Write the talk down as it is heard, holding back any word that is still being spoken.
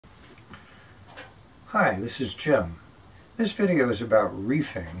Hi, this is Jim. This video is about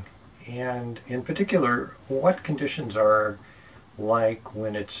reefing, and in particular what conditions are like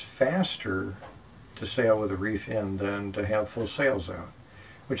when it's faster to sail with a reef in than to have full sails out,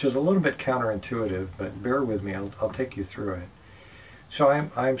 which is a little bit counterintuitive, but bear with me, I'll take you through it. So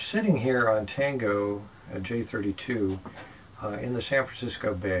I'm sitting here on Tango J32 in the San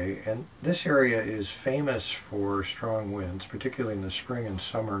Francisco Bay, and this area is famous for strong winds, particularly in the spring and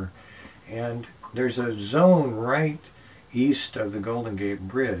summer. And there's a zone right east of the Golden Gate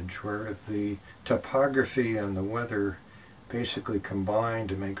Bridge where the topography and the weather basically combine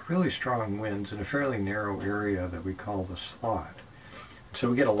to make really strong winds in a fairly narrow area that we call the slot. So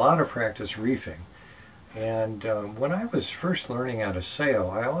we get a lot of practice reefing. And when I was first learning how to sail,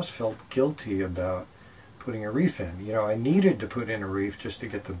 I always felt guilty about putting a reef in. You know, I needed to put in a reef just to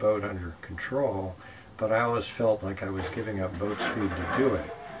get the boat under control, but I always felt like I was giving up boat speed to do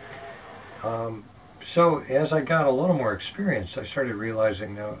it. So as I got a little more experience, I started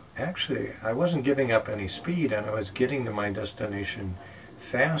realizing, no, actually, I wasn't giving up any speed, and I was getting to my destination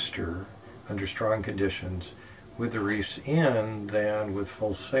faster under strong conditions with the reefs in than with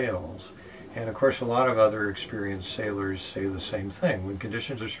full sails. And of course, a lot of other experienced sailors say the same thing. When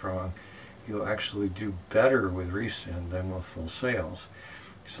conditions are strong, you'll actually do better with reefs in than with full sails.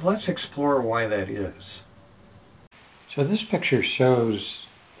 So let's explore why that is. So this picture shows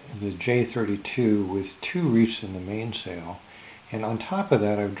the J32 with two reefs in the mainsail, and on top of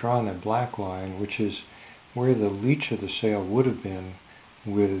that I've drawn a black line, which is where the leach of the sail would have been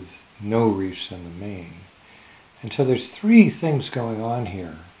with no reefs in the main. And so there's three things going on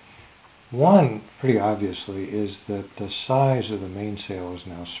here. One, pretty obviously, is that the size of the mainsail is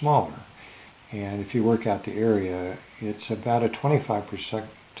now smaller, and if you work out the area, it's about a 25%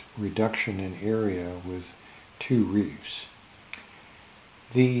 reduction in area with two reefs.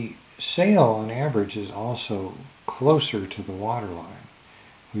 The sail, on average, is also closer to the waterline.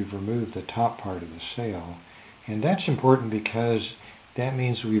 We've removed the top part of the sail, and that's important because that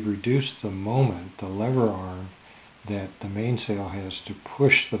means we've reduced the moment, the lever arm, that the mainsail has to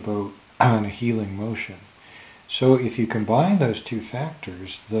push the boat on a heeling motion. So if you combine those two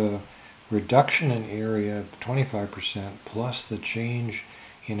factors, the reduction in area of 25% plus the change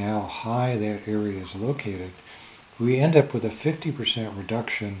in how high that area is located, we end up with a 50%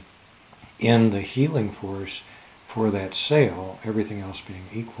 reduction in the heeling force for that sail, everything else being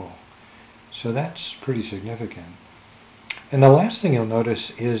equal. So that's pretty significant. And the last thing you'll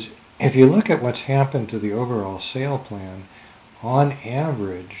notice is if you look at what's happened to the overall sail plan, on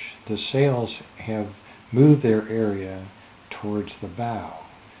average, the sails have moved their area towards the bow.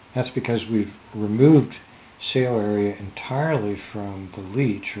 That's because we've removed sail area entirely from the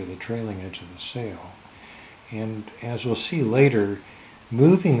leach, or the trailing edge of the sail. And as we'll see later,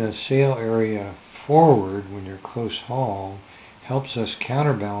 moving the sail area forward when you're close haul helps us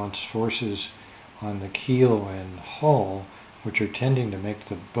counterbalance forces on the keel and hull, which are tending to make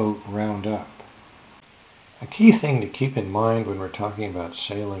the boat round up. A key thing to keep in mind when we're talking about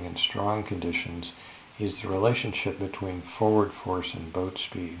sailing in strong conditions is the relationship between forward force and boat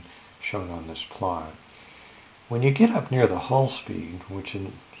speed, shown on this plot. When you get up near the hull speed, which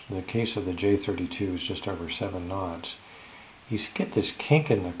in the case of the J32 is just over 7 knots, you get this kink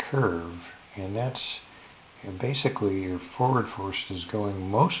in the curve, and that's basically your forward force is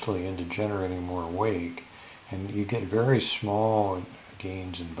going mostly into generating more wake, and you get very small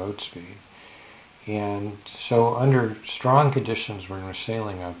gains in boat speed. And so under strong conditions when we're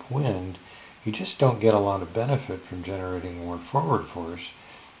sailing upwind, you just don't get a lot of benefit from generating more forward force,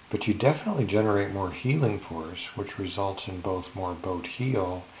 but you definitely generate more heeling force, which results in both more boat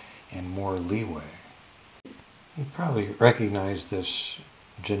heel and more leeway. You probably recognize this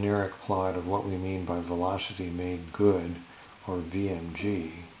generic plot of what we mean by velocity made good, or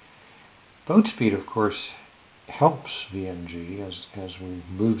VMG. Boat speed, of course, helps VMG as we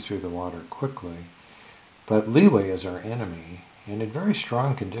move through the water quickly, but leeway is our enemy, and in very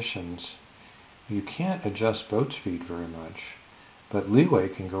strong conditions you can't adjust boat speed very much, but leeway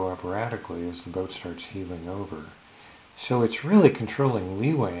can go up radically as the boat starts heeling over. So it's really controlling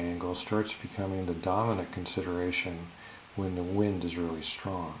leeway angle starts becoming the dominant consideration when the wind is really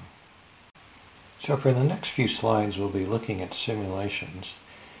strong. So for the next few slides we'll be looking at simulations.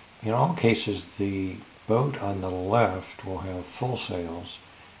 In all cases the boat on the left will have full sails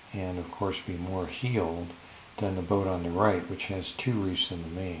and of course be more heeled than the boat on the right, which has two reefs in the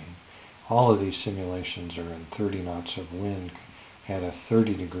main. All of these simulations are in 30 knots of wind at a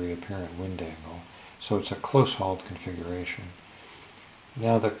 30-degree apparent wind angle. So it's a close-hauled configuration.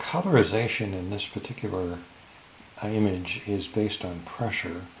 Now the colorization in this particular image is based on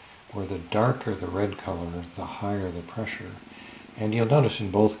pressure. where the darker the red color, the higher the pressure. And you'll notice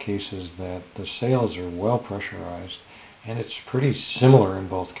in both cases that the sails are well pressurized, and it's pretty similar in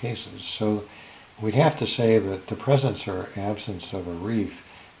both cases. So we'd have to say that the presence or absence of a reef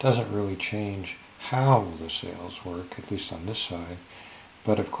doesn't really change how the sails work, at least on this side.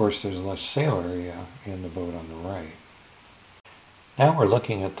 But of course there's less sail area in the boat on the right. Now we're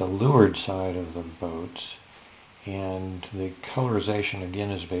looking at the leeward side of the boats, and the colorization again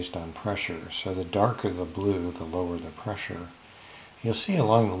is based on pressure. So the darker the blue, the lower the pressure. You'll see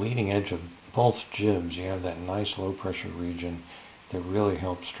along the leading edge of both jibs you have that nice low pressure region that really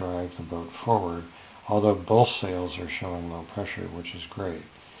helps drive the boat forward, although both sails are showing low pressure, which is great.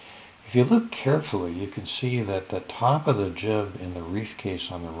 If you look carefully, you can see that the top of the jib in the reef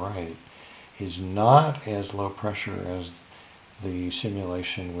case on the right is not as low pressure as the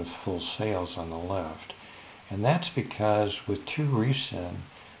simulation with full sails on the left. And that's because with two reefs in,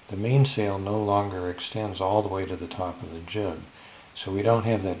 the mainsail no longer extends all the way to the top of the jib. So we don't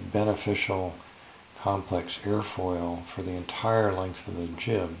have that beneficial complex airfoil for the entire length of the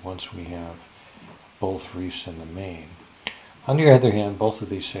jib once we have both reefs in the main. On the other hand, both of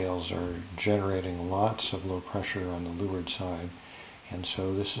these sails are generating lots of low pressure on the leeward side, and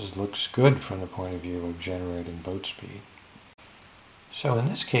so this looks good from the point of view of generating boat speed. So in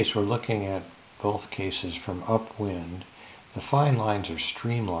this case we're looking at both cases from upwind. The fine lines are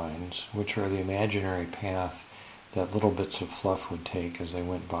streamlines, which are the imaginary path that little bits of fluff would take as they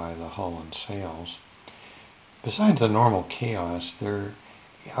went by the hull and sails. Besides the normal chaos, there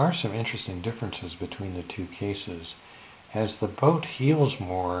are some interesting differences between the two cases. As the boat heels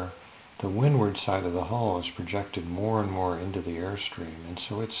more, the windward side of the hull is projected more and more into the airstream, and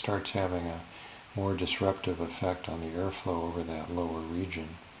so it starts having a more disruptive effect on the airflow over that lower region.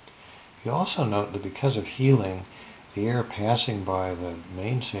 You also note that because of heeling, the air passing by the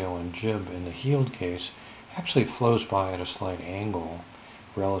mainsail and jib in the heeled case actually flows by at a slight angle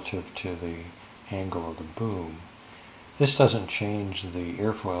relative to the angle of the boom. This doesn't change the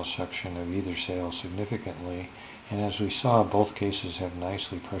airfoil section of either sail significantly, and as we saw, both cases have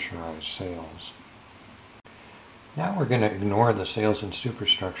nicely pressurized sails. Now we're going to ignore the sails and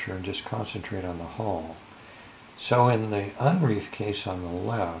superstructure and just concentrate on the hull. So in the unreefed case on the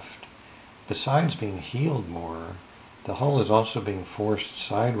left, besides being heeled more, the hull is also being forced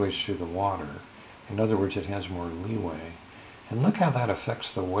sideways through the water. In other words, it has more leeway. And look how that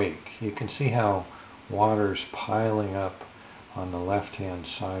affects the wake. You can see how water's piling up on the left-hand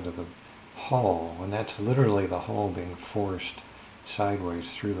side of the hull, and that's literally the hull being forced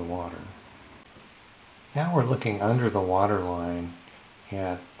sideways through the water. Now we're looking under the waterline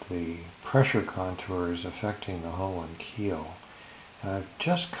at the pressure contours affecting the hull and keel. And I've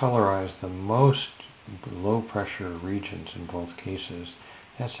just colorized the most low pressure regions in both cases.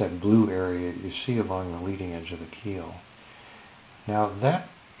 That's that blue area you see along the leading edge of the keel. Now that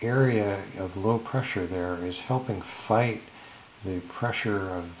area of low pressure there is helping fight the pressure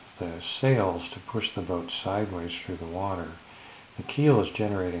of the sails to push the boat sideways through the water. The keel is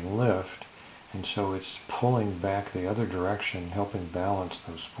generating lift, and so it's pulling back the other direction, helping balance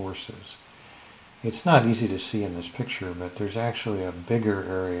those forces. It's not easy to see in this picture, but there's actually a bigger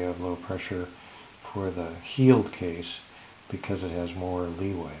area of low pressure for the heeled case because it has more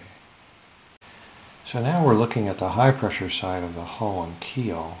leeway. So now we're looking at the high pressure side of the hull and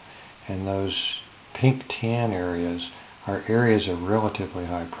keel, and those pink tan areas are areas of relatively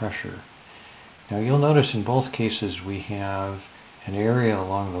high pressure. Now you'll notice in both cases we have an area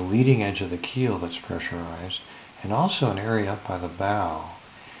along the leading edge of the keel that's pressurized, and also an area up by the bow.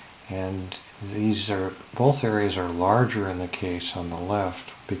 And both areas are larger in the case on the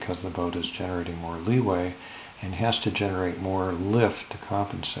left because the boat is generating more leeway and has to generate more lift to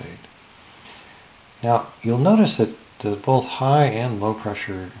compensate. Now you'll notice that both high and low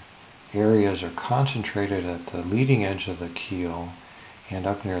pressure areas are concentrated at the leading edge of the keel and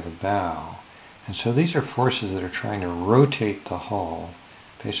up near the bow. And so these are forces that are trying to rotate the hull,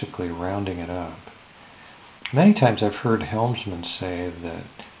 basically rounding it up. Many times I've heard helmsmen say that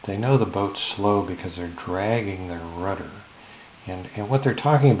they know the boat's slow because they're dragging their rudder. And what they're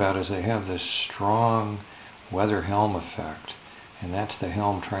talking about is they have this strong weather helm effect, and that's the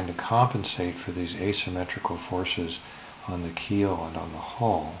helm trying to compensate for these asymmetrical forces on the keel and on the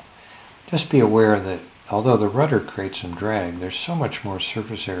hull. Just be aware that although the rudder creates some drag, there's so much more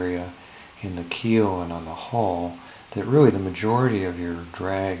surface area in the keel and on the hull that really the majority of your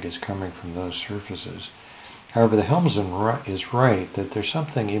drag is coming from those surfaces. However, the helmsman is right that there's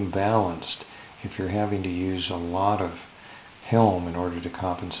something imbalanced if you're having to use a lot of helm in order to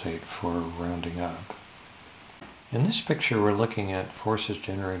compensate for rounding up. In this picture we're looking at forces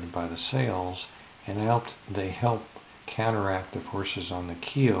generated by the sails, and they help counteract the forces on the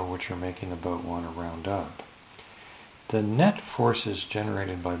keel, which are making the boat want to round up. The net forces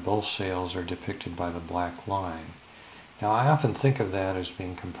generated by both sails are depicted by the black line. Now I often think of that as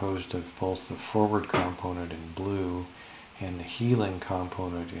being composed of both the forward component in blue and the heeling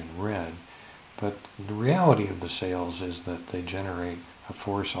component in red, but the reality of the sails is that they generate a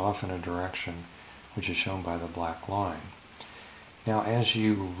force off in a direction which is shown by the black line. Now as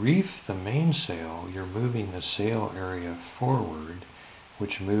you reef the mainsail, you're moving the sail area forward,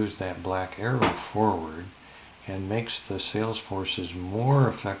 which moves that black arrow forward and makes the sails forces more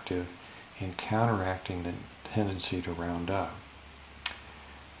effective in counteracting the tendency to round up.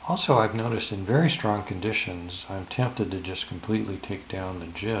 Also, I've noticed in very strong conditions, I'm tempted to just completely take down the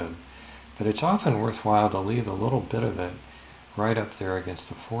jib, but it's often worthwhile to leave a little bit of it right up there against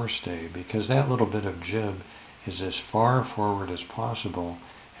the forestay, because that little bit of jib is as far forward as possible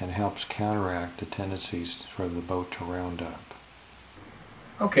and helps counteract the tendencies for the boat to round up.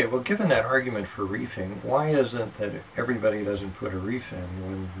 Okay, well, given that argument for reefing, why isn't that everybody doesn't put a reef in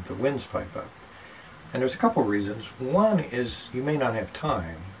when the winds pipe up? And there's a couple reasons. One is you may not have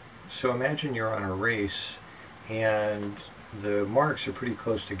time. So imagine you're on a race and the marks are pretty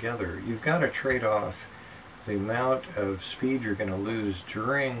close together. You've got to trade off the amount of speed you're going to lose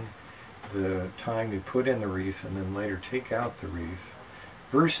during the time you put in the reef and then later take out the reef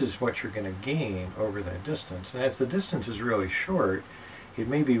versus what you're going to gain over that distance. And if the distance is really short, it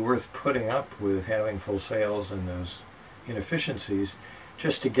may be worth putting up with having full sails and those inefficiencies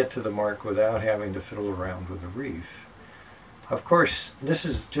just to get to the mark without having to fiddle around with the reef. Of course, this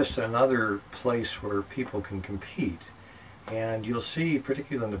is just another place where people can compete. And you'll see,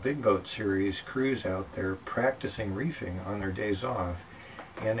 particularly in the big boat series, crews out there practicing reefing on their days off.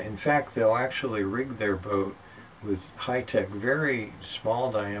 And in fact, they'll actually rig their boat with high-tech, very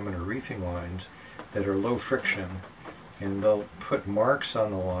small diameter reefing lines that are low friction. And they'll put marks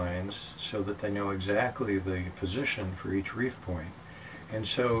on the lines so that they know exactly the position for each reef point. And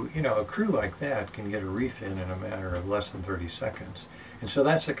so, you know, a crew like that can get a reef in a matter of less than 30 seconds. And so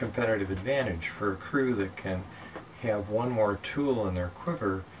that's a competitive advantage for a crew that can have one more tool in their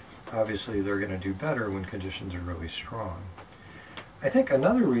quiver. Obviously, they're going to do better when conditions are really strong. I think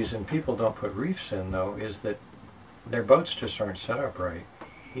another reason people don't put reefs in, though, is that their boats just aren't set up right.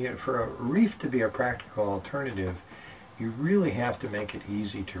 You know, for a reef to be a practical alternative, you really have to make it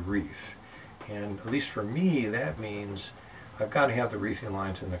easy to reef. And at least for me, that means I've got to have the reefing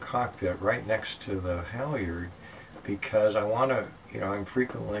lines in the cockpit right next to the halyard, because I want to, you know, I'm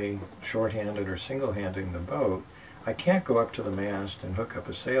frequently short-handed or single-handing the boat. I can't go up to the mast and hook up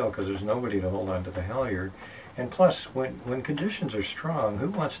a sail because there's nobody to hold on to the halyard. And plus, when conditions are strong, who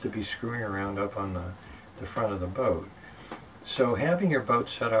wants to be screwing around up on the front of the boat? So having your boat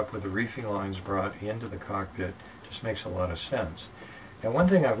set up with the reefing lines brought into the cockpit just makes a lot of sense. And one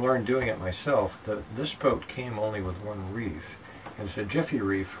thing I've learned doing it myself, this boat came only with one reef. And it's a jiffy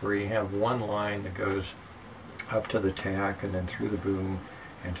reef where you have one line that goes up to the tack and then through the boom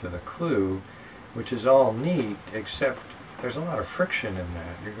and to the clew, which is all neat, except there's a lot of friction in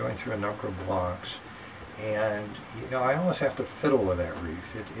that. You're going through a number of blocks, and you know, I almost have to fiddle with that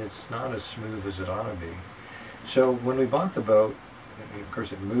reef. It's not as smooth as it ought to be. So when we bought the boat, of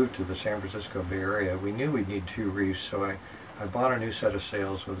course it moved to the San Francisco Bay Area, we knew we'd need 2 reefs, so I bought a new set of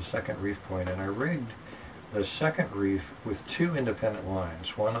sails with a second reef point, and I rigged the second reef with 2 independent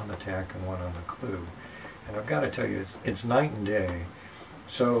lines, one on the tack and one on the clew. And I've got to tell you, it's night and day.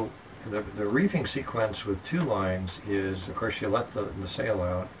 So the reefing sequence with 2 lines is, of course, you let the sail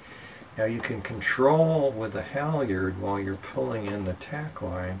out. Now you can control with the halyard while you're pulling in the tack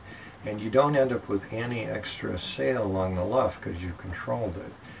line, and you don't end up with any extra sail along the luff because you've controlled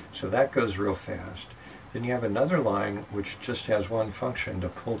it. So that goes real fast. Then you have another line which just has one function, to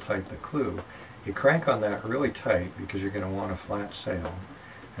pull tight the clew. You crank on that really tight because you're going to want a flat sail.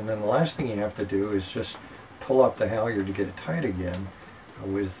 And then the last thing you have to do is just pull up the halyard to get it tight again,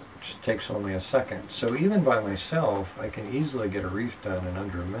 which takes only a second. So even by myself, I can easily get a reef done in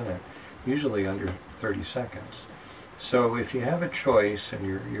under a minute, usually under 30 seconds. So if you have a choice and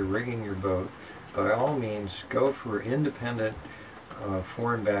you're rigging your boat, by all means go for independent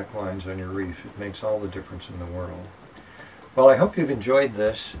fore and back lines on your reef. It makes all the difference in the world. Well, I hope you've enjoyed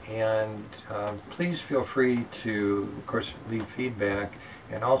this, and please feel free to, of course, leave feedback,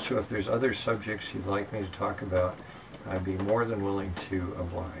 and also if there's other subjects you'd like me to talk about, I'd be more than willing to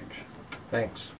oblige. Thanks.